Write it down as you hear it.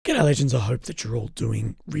G'day legends, I hope that you're all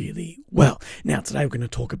doing really well. Now today we're going to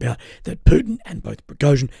talk about that Putin and both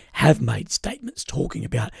Prigozhin have made statements talking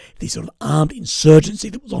about the sort of armed insurgency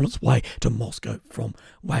that was on its way to Moscow from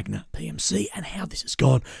Wagner PMC and how this has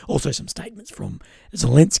gone. Also some statements from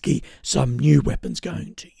Zelensky, some new weapons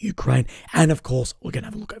going to Ukraine, and of course we're going to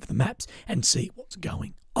have a look over the maps and see what's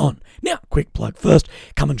going on. Now, quick plug first,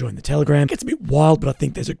 come and join the Telegram. It gets a bit wild, but I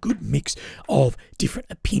think there's a good mix of different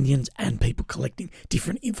opinions and people collecting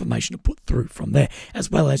different information to put through from there, as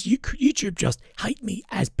well as YouTube just hate me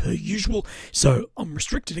as per usual. So I'm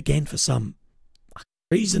restricted again for some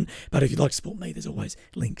reason, but if you'd like to support me, there's always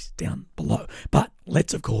links down below. But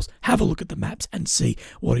let's, of course, have a look at the maps and see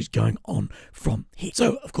what is going on from here.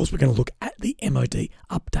 So, of course, we're going to look at the MOD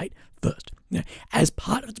update first. Now, as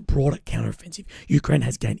part of its broader counteroffensive, Ukraine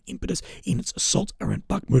has gained impetus in its assaults around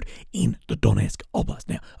Bakhmut in the Donetsk Oblast.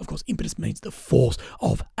 Now, of course, impetus means the force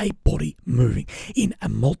of a body moving. In a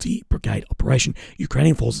multi-brigade operation,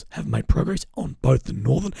 Ukrainian forces have made progress on both the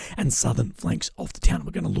northern and southern flanks of the town.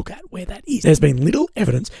 We're going to look at where that is. There's been little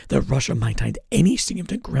evidence that Russia maintained any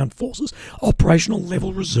significant ground forces, operational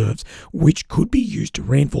level reserves, which could be used to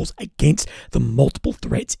reinforce against the multiple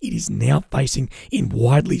threats it is now facing in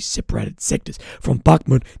widely separated sectors from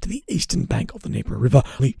Bakhmut to the eastern bank of the Dnieper River,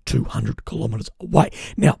 only 200 kilometers away.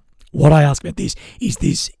 Now, what I ask about this is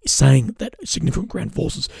this saying that significant ground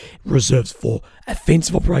forces reserves for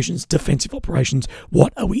offensive operations, defensive operations.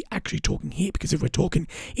 What are we actually talking here? Because if we're talking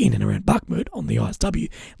in and around Bakhmut on the ISW,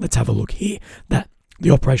 let's have a look here that the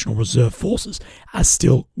operational reserve forces are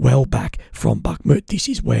still well back from Bakhmut. This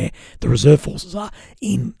is where the reserve forces are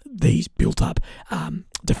in these built-up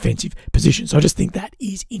defensive positions. So I just think that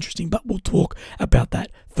is interesting, but we'll talk about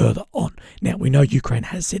that further on. Now, we know Ukraine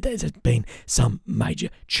has said that there's been some major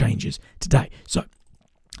changes today. So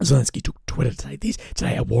Zelensky took Twitter to say this.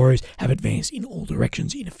 Today, our warriors have advanced in all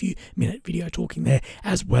directions in a few minute video talking there,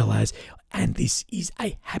 as well as, and this is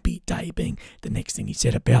a happy day, being the next thing he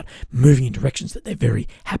said about moving in directions that they're very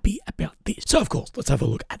happy about this. So, of course, let's have a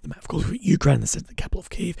look at the map. Of course, Ukraine, the centre, the capital of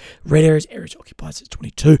Kyiv, red areas occupied since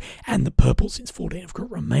 22, and the purple since 14. Of course,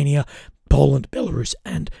 Romania, Poland, Belarus,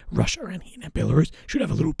 and Russia around here. Now, Belarus should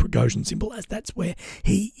have a little Prigozhin symbol, as that's where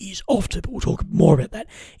he is off to, but we'll talk more about that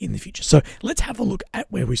in the future. So let's have a look at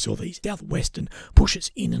where we saw these southwestern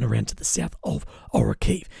pushes in and around to the south of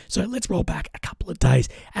Orikhiv. So let's roll back a couple of days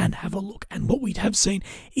and have a look. And what we have seen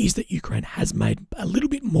is that Ukraine has made a little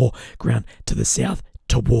bit more ground to the south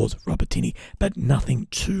towards Robotyne, but nothing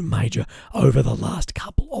too major over the last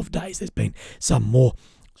couple of days. There's been some more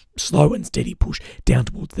slow and steady push down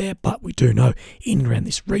towards there, but we do know in and around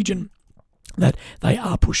this region that they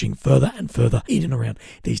are pushing further and further in and around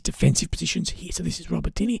these defensive positions here. So this is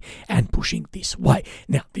Robotyne and pushing this way.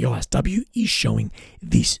 Now, the ISW is showing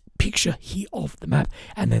this picture here of the map,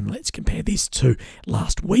 and then let's compare this to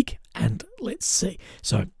last week and let's see.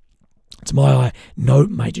 So to my eye, no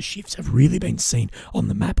major shifts have really been seen on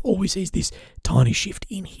the map. All we see is this tiny shift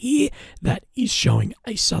in here that is showing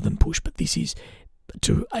a southern push, but this is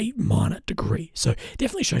to a minor degree. So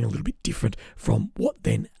definitely showing a little bit different from what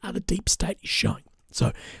then the deep state is showing.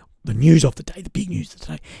 So the news of the day, the big news of the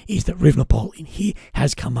day, is that Rivnopol in here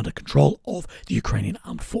has come under control of the Ukrainian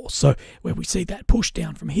armed force. So where we see that push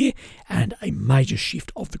down from here and a major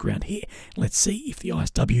shift of the ground here. Let's see if the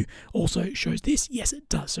ISW also shows this. Yes, it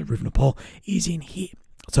does. So Rivnopol is in here.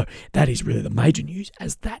 So that is really the major news,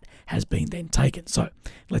 as that has been then taken. So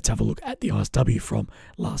let's have a look at the ISW from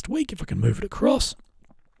last week. If I can move it across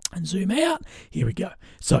and zoom out, here we go.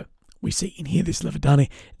 So we see in here this Levodane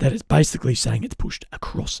that is basically saying it's pushed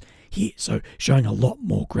across here. So showing a lot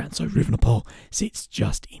more ground. So Rivnopol sits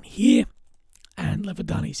just in here, and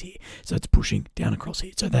Levodane's here. So it's pushing down across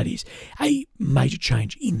here. So that is a major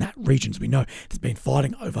change in that region. As we know, there's been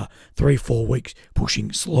fighting over 3-4 weeks,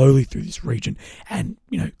 pushing slowly through this region and,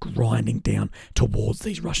 grinding down towards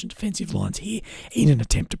these Russian defensive lines here in an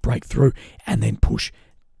attempt to break through and then push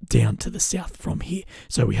down to the south from here.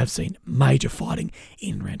 So we have seen major fighting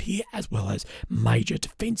in and around here, as well as major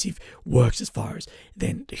defensive works as far as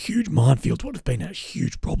then the huge minefields, what have been a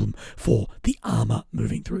huge problem for the armour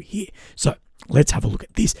moving through here. So let's have a look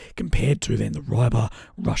at this compared to then the Rybar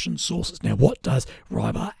Russian sources. Now, what does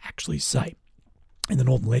Rybar actually say? In the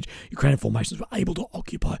northern ledge, Ukrainian formations were able to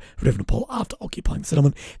occupy Rivnopol after occupying the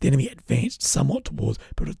settlement. The enemy advanced somewhat towards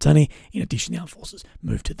Robotyne. In addition, the armed forces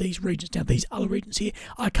moved to these regions. Now, these other regions here,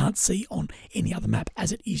 I can't see on any other map,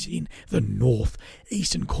 as it is in the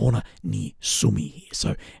northeastern corner near Sumy here.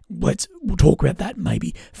 So we'll talk about that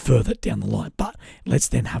maybe further down the line. But let's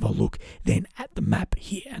then have a look then at the map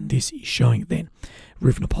here, and this is showing then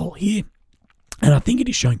Rivnopol here. And I think it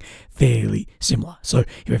is showing fairly similar. So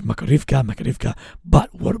you have Makarivka,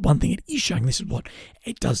 but one thing it is showing, this is what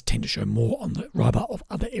it does tend to show more on the Rybar of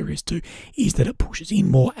other areas too, is that it pushes in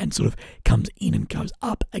more and sort of comes in and goes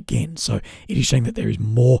up again. So it is showing that there is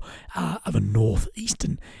more of a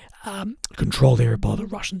northeastern controlled area by the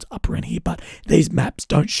Russians up around here. But these maps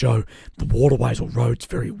don't show the waterways or roads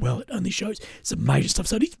very well. It only shows some major stuff.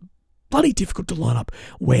 So it is bloody difficult to line up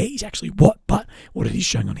where is actually what, but what it is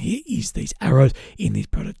showing on here is these arrows in these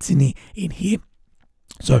Prototsini in here.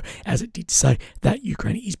 So, as it did say, that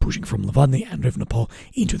Ukraine is pushing from Lavadny and Rivnopol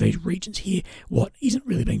into these regions here, what isn't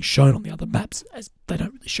really being shown on the other maps, as they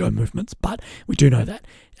don't really show movements, but we do know that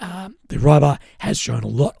the Rybar has shown a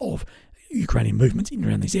lot of Ukrainian movements in and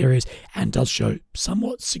around these areas and does show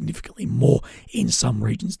somewhat significantly more in some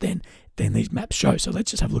regions than these maps show. So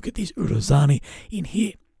let's just have a look at this Uruzani in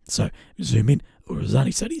here. So zoom in,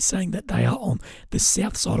 Uruzani. So it is saying that they are on the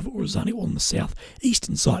south side of Uruzani, or on the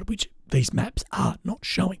southeastern side, which these maps are not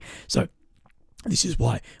showing. So this is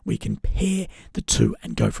why we compare the two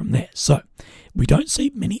and go from there. So we don't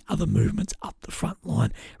see many other movements up the front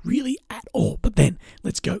line really at all. But then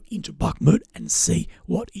let's go into Bakhmut and see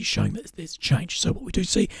what is showing that there's change. So what we do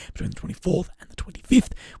see between the 24th and the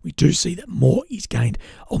 25th, we do see that more is gained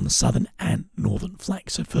on the southern and northern flank.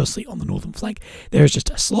 So firstly, on the northern flank, there is just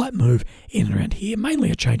a slight move in and around here, mainly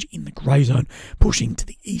a change in the grey zone, pushing to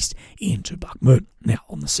the east into Bakhmut. Now,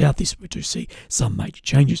 on the southeast, we do see some major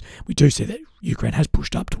changes. We do see that Ukraine has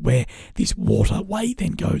pushed up to where this waterway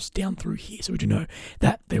then goes down through here. So we do know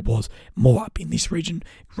that there was more up in this region.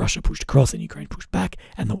 Russia pushed across and Ukraine pushed back.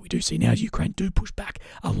 And what we do see now is Ukraine do push back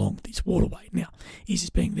along this waterway. Now, is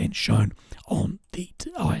this being then shown on the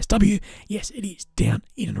ISW? Yes, it is down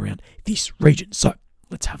in and around this region. So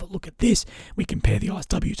let's have a look at this. We compare the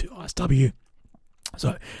ISW to ISW.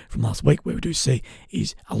 So from last week, where we do see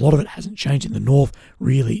is a lot of it hasn't changed in the north,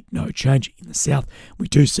 really no change in the south. We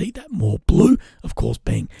do see that more blue, of course,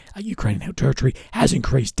 being a Ukrainian held territory, has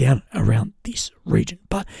increased down around this region.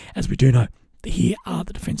 But as we do know, here are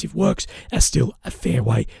the defensive works, are still a fair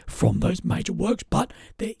way from those major works, but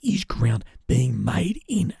there is ground being made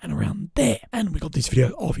in and around there. And we got this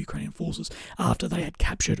video of Ukrainian forces after they had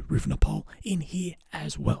captured Rivnopol in here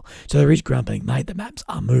as well. So there is ground being made, the maps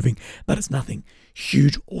are moving, but it's nothing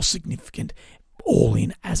huge or significant all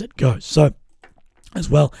in as it goes. So as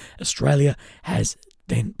well, Australia has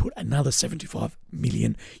then put another 75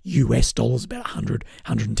 million US dollars, about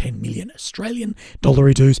 110 million Australian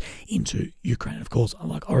dollar dues into Ukraine. Of course,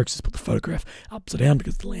 unlike Oryx, has put the photograph upside down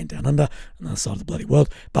because the land down under, on the other side of the bloody world,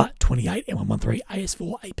 but 28 M113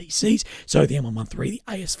 AS4 APCs. So the M113, the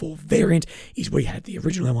AS4 variant, is we had the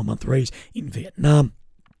original M113s in Vietnam,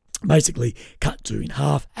 basically cut two in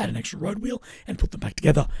half, add an extra road wheel and put them back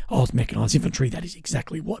together. I was mechanised infantry. That is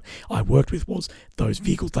exactly what I worked with, was those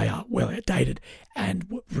vehicles. They are well outdated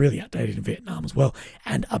and really outdated in Vietnam as well,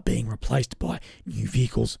 and are being replaced by new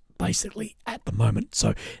vehicles basically at the moment.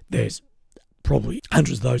 So there's probably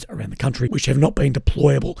hundreds of those around the country which have not been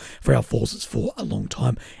deployable for our forces for a long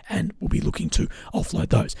time, and we'll be looking to offload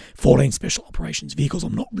those. 14 special operations vehicles,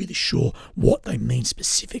 I'm not really sure what they mean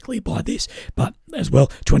specifically by this, but as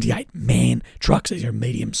well 28 man trucks. These are a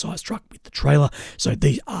medium-sized truck with the trailer, so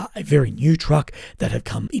these are a very new truck that have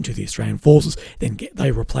come into the Australian forces. Then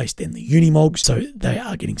they replaced then the Unimogs, so they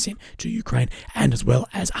are getting sent to Ukraine, and as well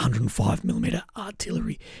as 105mm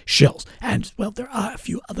artillery shells. And as well, there are a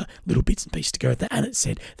few other little bits and pieces to go with that, and it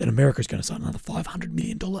said that America is going to sign another $500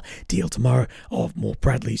 million deal tomorrow of more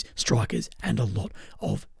Bradleys, Strikers, and a lot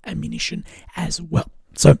of ammunition as well.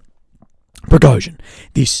 So Prigozhin,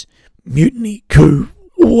 this mutiny, coup,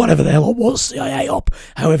 whatever the hell it was, CIA op,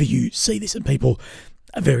 however you see this, and people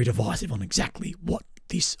are very divisive on exactly what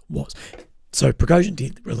this was. So Prigozhin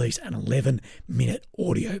did release an 11-minute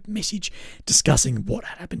audio message discussing what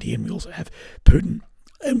had happened here, and we also have Putin,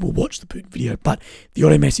 and we'll watch the Putin video, but the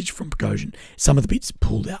audio message from Prigozhin, some of the bits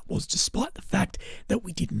pulled out was, despite the fact that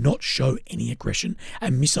we did not show any aggression,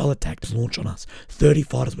 a missile attack was launched on us. 30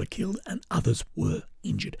 fighters were killed and others were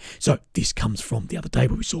injured. So this comes from the other day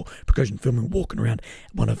where we saw Prigozhin filming walking around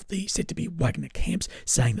one of the said to be Wagner camps,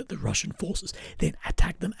 saying that the Russian forces then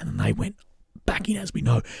attacked them and then they went back in, as we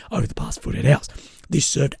know, over the past 48 hours. This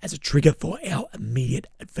served as a trigger for our immediate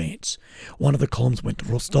advance. One of the columns went to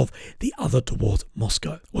Rostov, the other towards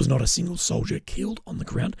Moscow. There was not a single soldier killed on the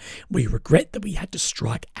ground. We regret that we had to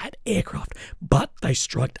strike at aircraft, but they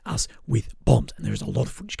struck us with bombs. And there is a lot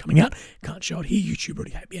of footage coming out. Can't show it here, YouTube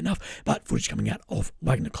already had me enough, but footage coming out of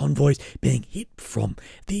Wagner convoys being hit from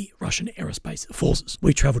the Russian aerospace forces.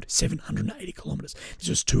 We travelled 780 kilometres. This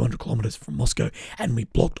was 200 kilometres from Moscow, and we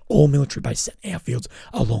blocked all military bases bases and airfields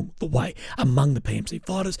along the way. Among the PMC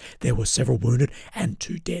fighters, there were several wounded and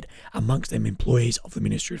 2 dead, amongst them employees of the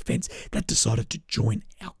Ministry of Defence that decided to join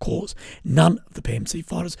our cause. None of the PMC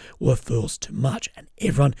fighters were forced to march, and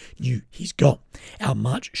everyone knew his goal. Our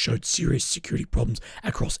march showed serious security problems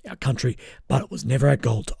across our country, but it was never our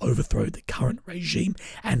goal to overthrow the current regime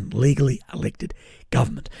and legally elected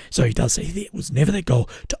government. So he does say that it was never their goal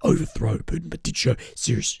to overthrow Putin, but did show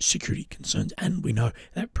serious security concerns. And we know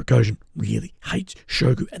that Prigozhin really hates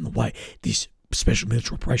Shoigu and the way this special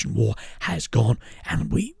military operation war has gone, and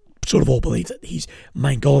we sort of all believe that his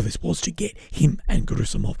main goal of this was to get him and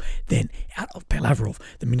Gerasimov then out of Lavrov.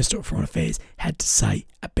 The Minister of Foreign Affairs had to say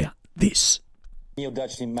about this. He was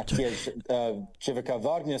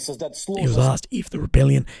asked if the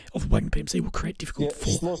rebellion of the Wagner PMC will create difficulty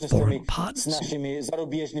for foreign partners.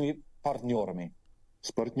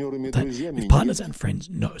 With partners and friends,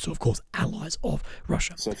 no. So, of course, allies of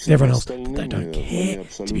Russia. Everyone else, they don't care,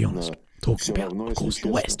 to be honest. Talks about, of course, the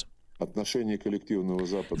West. They've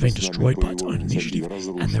been destroyed by its own initiative,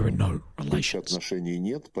 and there are no relations.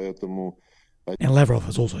 Now, Lavrov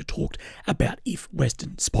has also talked about if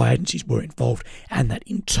Western spy agencies were involved, and that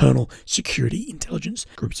internal security intelligence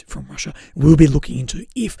groups from Russia will be looking into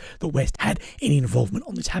if the West had any involvement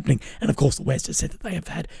on this happening. And of course, the West has said that they have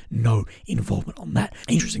had no involvement on that.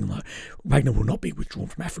 Interestingly, though, Wagner will not be withdrawn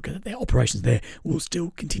from Africa, that their operations there will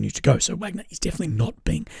still continue to go. So Wagner is definitely not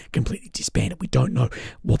being completely disbanded. We don't know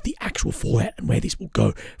what the actual fallout and where this will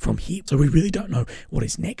go from here. So we really don't know what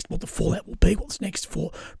is next, what the fallout will be, what's next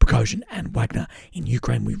for Prigozhin and Wagner in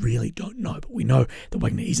Ukraine. We really don't know, but we know that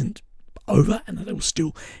Wagner isn't over and that they will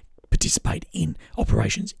still participate in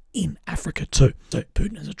operations in Africa too. So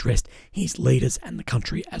Putin has addressed his leaders and the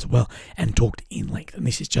country as well and talked in length, and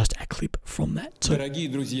this is just a clip from that too. Дорогие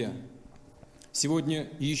друзья, сегодня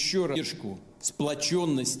еще раз поддержку,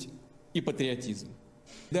 сплоченность и патриотизм.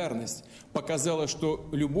 Солидарность показала, что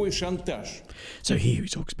любой шантаж. So here he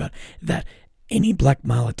talks about that any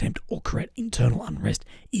blackmail attempt or create internal unrest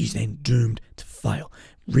is then doomed to fail.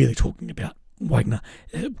 Really talking about Wagner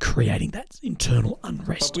creating that internal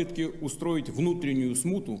unrest. Попытки устроить внутреннюю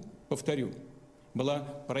смуту, повторю, была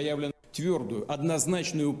проявлена твердую,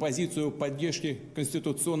 однозначную позицию поддержки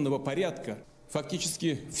конституционного порядка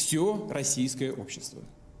фактически все российское общество.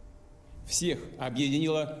 Всех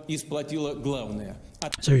объединило и сплотило главное.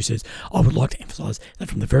 So he says, I would like to emphasise that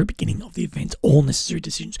from the very beginning of the events, all necessary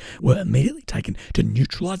decisions were immediately taken to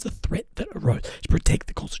neutralise the threat that arose, to protect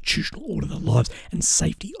the constitutional order, the lives and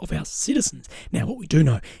safety of our citizens. Now, what we do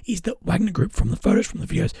know is that Wagner Group, from the photos, from the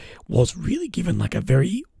videos, was really given like a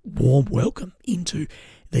very warm welcome into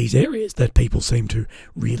these areas, that people seem to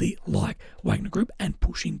really like Wagner Group and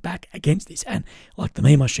pushing back against this. And like the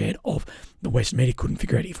meme I shared of the Western media couldn't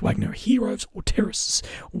figure out if Wagner are heroes or terrorists,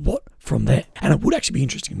 what from there. And it would actually be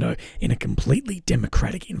interesting to know, in a completely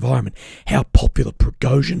democratic environment, how popular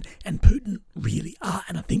Prigozhin and Putin really are.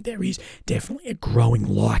 And I think there is definitely a growing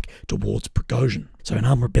like towards Prigozhin. So an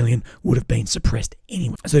armed rebellion would have been suppressed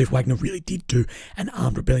anyway. So if Wagner really did do an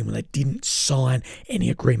armed rebellion where they didn't sign any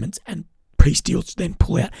agreements and peace deals to then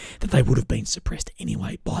pull out, that they would have been suppressed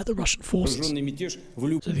anyway by the Russian forces. So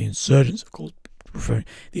the insurgents, of course, referring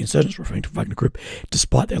to Wagner Group,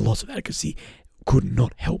 despite their loss of adequacy, could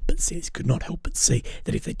not help but see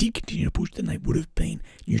that if they did continue to push, then they would have been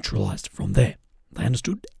neutralised from there. They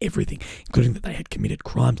understood everything, including that they had committed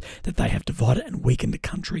crimes, that they have divided and weakened a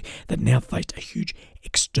country that now faced a huge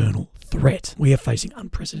external threat. We are facing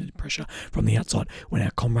unprecedented pressure from the outside when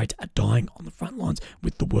our comrades are dying on the front lines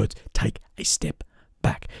with the words, take a step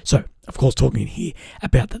back. So, of course, talking here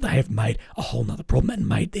about that they have made a whole nother problem and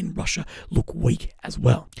made then Russia look weak as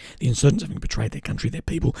well. The insurgents, having betrayed their country, their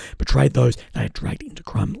people, betrayed those they had dragged into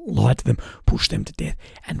crime, lied to them, pushed them to death,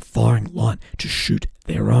 and firing line to shoot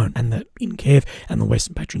their own. And that in Kiev and the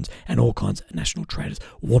Western patrons and all kinds of national traitors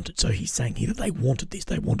wanted. So he's saying here that they wanted this.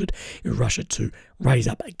 They wanted Russia to raise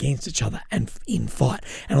up against each other and in fight.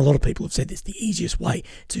 And a lot of people have said this, the easiest way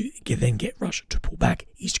to then get Russia to pull back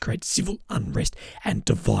is to create civil unrest and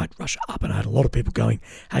divide Russia up. And I had a lot of people going,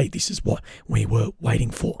 hey, this is what we were waiting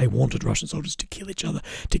for. They wanted Russian soldiers to kill each other,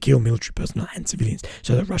 to kill military personnel and civilians,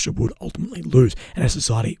 so that Russia would ultimately lose and our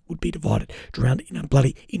society would be divided, drowned in a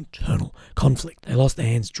bloody internal conflict. They lost their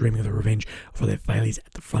hands dreaming of the revenge for their failures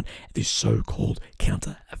at the front, this so-called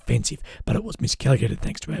counter-offensive, but it was miscalculated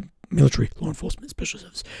thanks to our military law enforcement special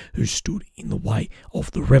service who stood in the way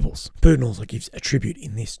of the rebels. Putin also gives a tribute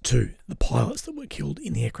in this to the pilots that were killed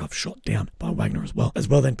in the aircraft shot down by Wagner as well.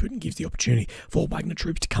 Then Putin gives the opportunity for Wagner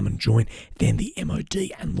troops to come and join then the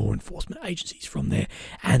MOD and law enforcement agencies from there,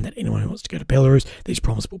 and that anyone who wants to go to Belarus, these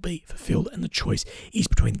promises will be fulfilled, and the choice is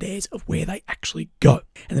between theirs of where they actually go.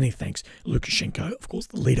 And then he thanks Lukashenko, of course,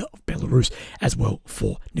 the leader of Belarus, as well,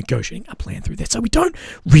 for negotiating a plan through there. So we don't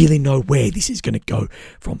really know where this is going to go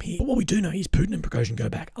from here. But what we do know is Putin and Prigozhin go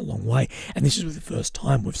back a long way, and this is the first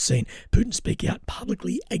time we've seen Putin speak out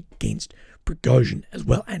publicly against Prigozhin as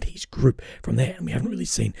well and his group from there, and we haven't really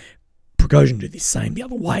seen Prigozhin do the same the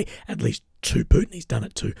other way, at least to Putin. He's done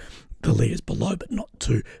it to the leaders below, but not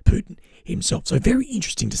to Putin himself. So very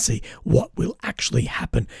interesting to see what will actually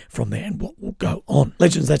happen from there and what will go on.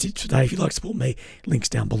 Legends, that's it today. If you'd like to support me, links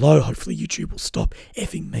down below. Hopefully YouTube will stop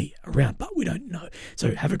effing me around, but we don't know.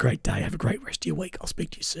 So have a great day. Have a great rest of your week. I'll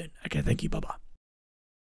speak to you soon. Okay, thank you. Bye-bye.